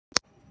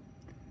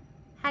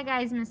Hi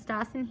guys, Miss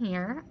Dawson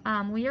here.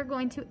 We are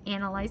going to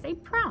analyze a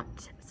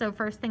prompt. So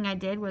first thing I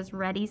did was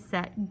ready,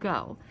 set,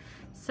 go.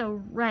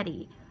 So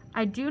ready.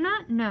 I do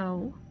not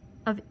know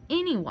of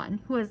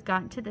anyone who has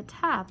gotten to the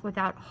top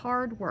without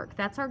hard work.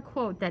 That's our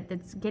quote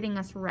that's getting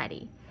us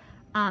ready.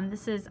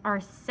 This is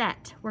our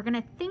set. We're going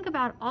to think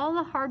about all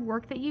the hard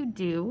work that you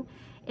do.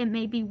 It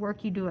may be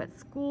work you do at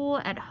school,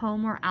 at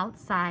home, or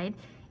outside.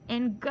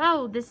 And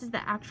go, this is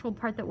the actual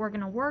part that we're going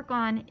to work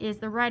on, is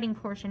the writing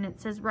portion. It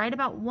says write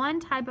about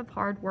one type of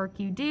hard work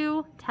you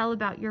do, tell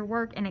about your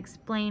work, and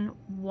explain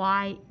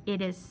why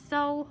it is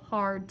so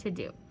hard to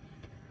do.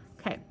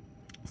 Okay,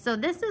 so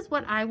this is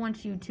what I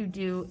want you to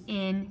do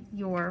in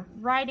your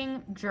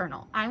writing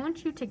journal. I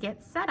want you to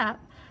get set up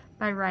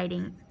by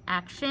writing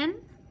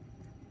action,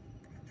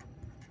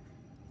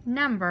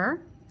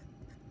 number,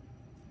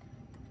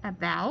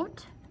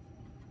 about,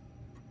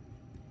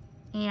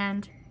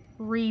 and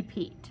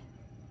repeat.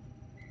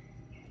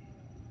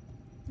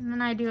 And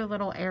then I do a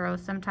little arrow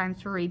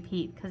sometimes to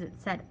repeat because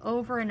it's said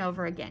over and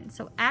over again.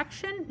 So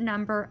action,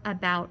 number,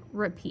 about,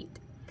 repeat.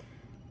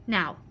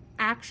 Now,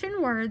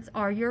 action words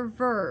are your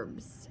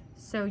verbs.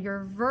 So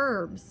your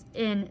verbs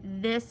in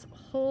this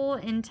whole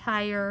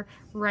entire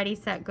ready,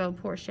 set, go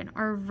portion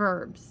are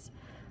verbs.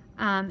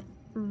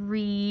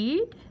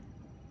 Read,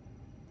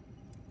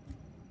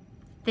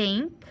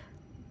 think,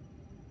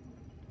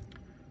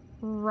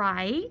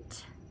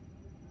 write,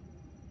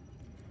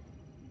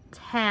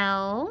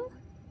 tell,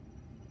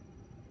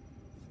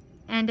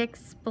 and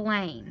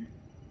explain.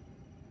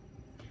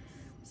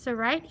 So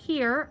right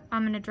here,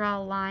 I'm going to draw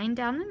a line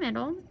down the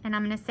middle, and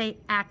I'm going to say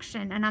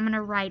action, and I'm going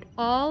to write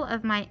all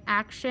of my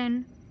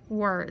action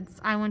words.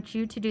 I want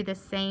you to do the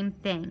same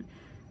thing.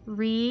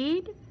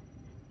 Read,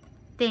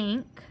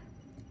 think,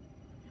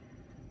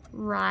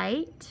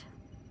 write,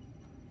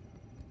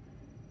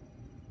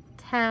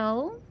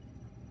 tell,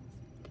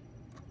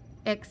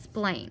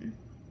 explain.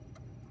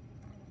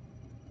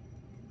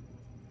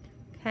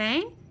 Okay?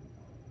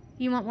 If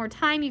you want more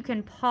time, you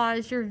can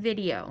pause your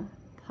video.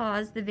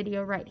 Pause the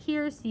video right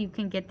here so you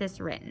can get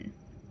this written.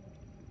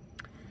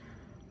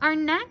 Our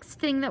next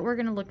thing that we're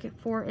going to look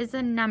for is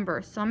a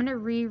number. So I'm going to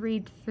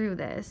reread through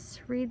this.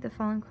 Read the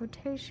following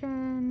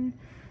quotation.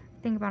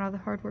 Think about all the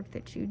hard work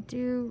that you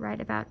do. Write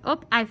about,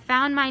 oh, I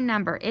found my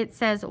number. It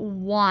says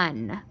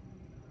 1.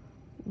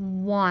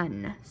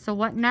 1. So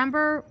what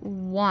number?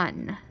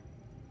 1.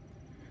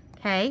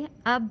 Okay,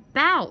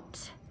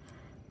 about.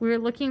 We're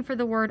looking for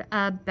the word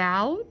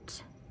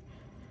about.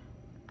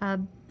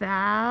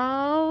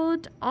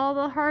 About all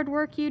the hard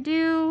work you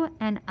do,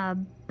 and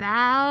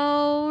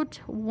about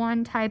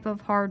one type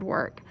of hard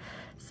work.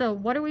 So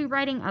what are we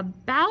writing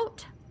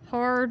about?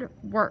 Hard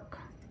work.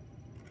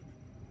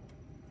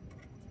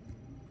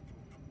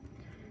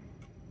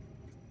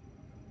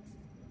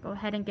 Go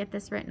ahead and get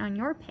this written on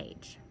your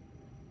page.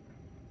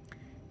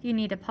 If you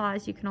need to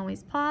pause, you can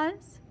always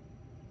pause.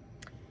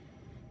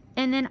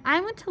 And then I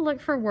want to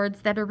look for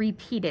words that are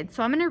repeated.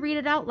 So I'm going to read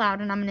it out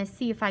loud, and I'm going to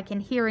see if I can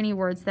hear any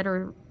words that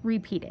are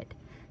repeated.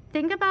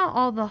 Think about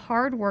all the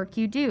hard work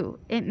you do.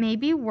 It may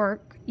be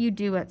work you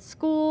do at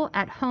school,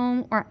 at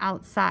home, or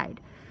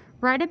outside.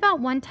 Write about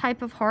one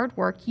type of hard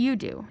work you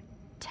do.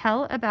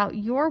 Tell about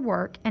your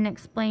work and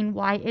explain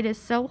why it is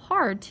so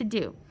hard to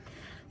do.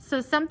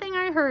 So something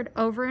I heard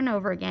over and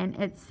over again,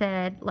 it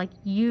said like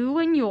you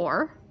and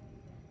your.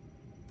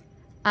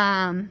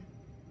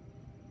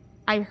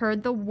 I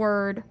heard the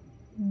word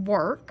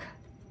work,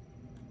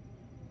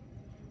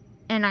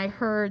 and I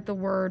heard the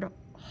word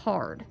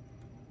hard.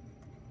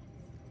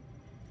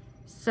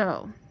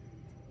 So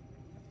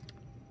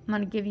I'm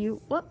going to give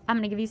you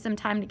some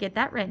time to get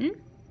that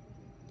written.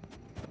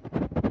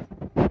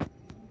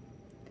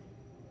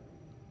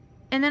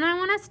 And then I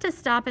want us to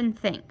stop and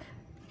think.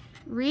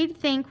 Read,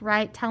 think,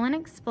 write, tell, and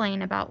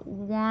explain about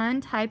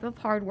one type of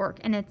hard work,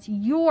 and it's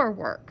your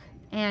work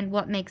and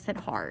what makes it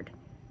hard.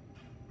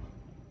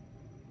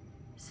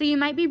 So you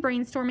might be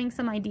brainstorming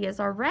some ideas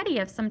already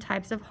of some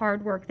types of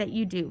hard work that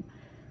you do.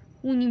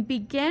 When you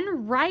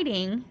begin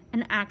writing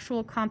an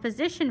actual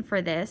composition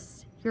for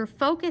this, your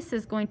focus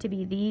is going to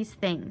be these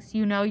things.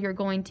 You know, you're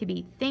going to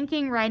be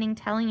thinking, writing,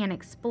 telling, and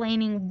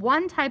explaining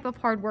one type of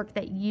hard work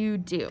that you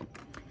do.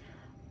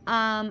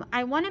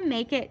 I want to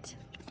make it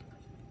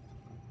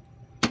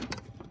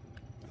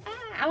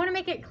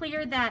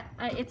clear that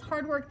it's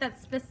hard work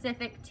that's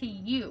specific to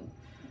you.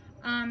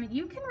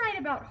 You can write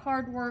about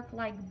hard work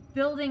like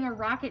building a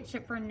rocket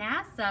ship for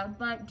NASA,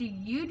 but do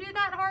you do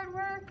that hard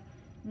work?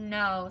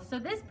 No. So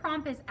this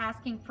prompt is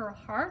asking for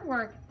hard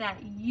work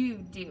that you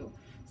do.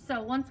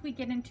 So once we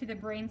get into the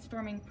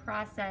brainstorming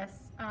process,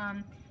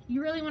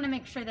 you really want to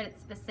make sure that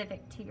it's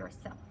specific to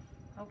yourself.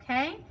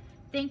 Okay?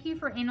 Thank you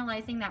for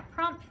analyzing that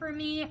prompt for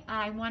me.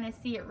 I want to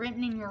see it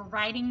written in your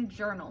writing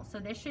journal. So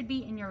this should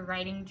be in your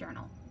writing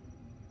journal.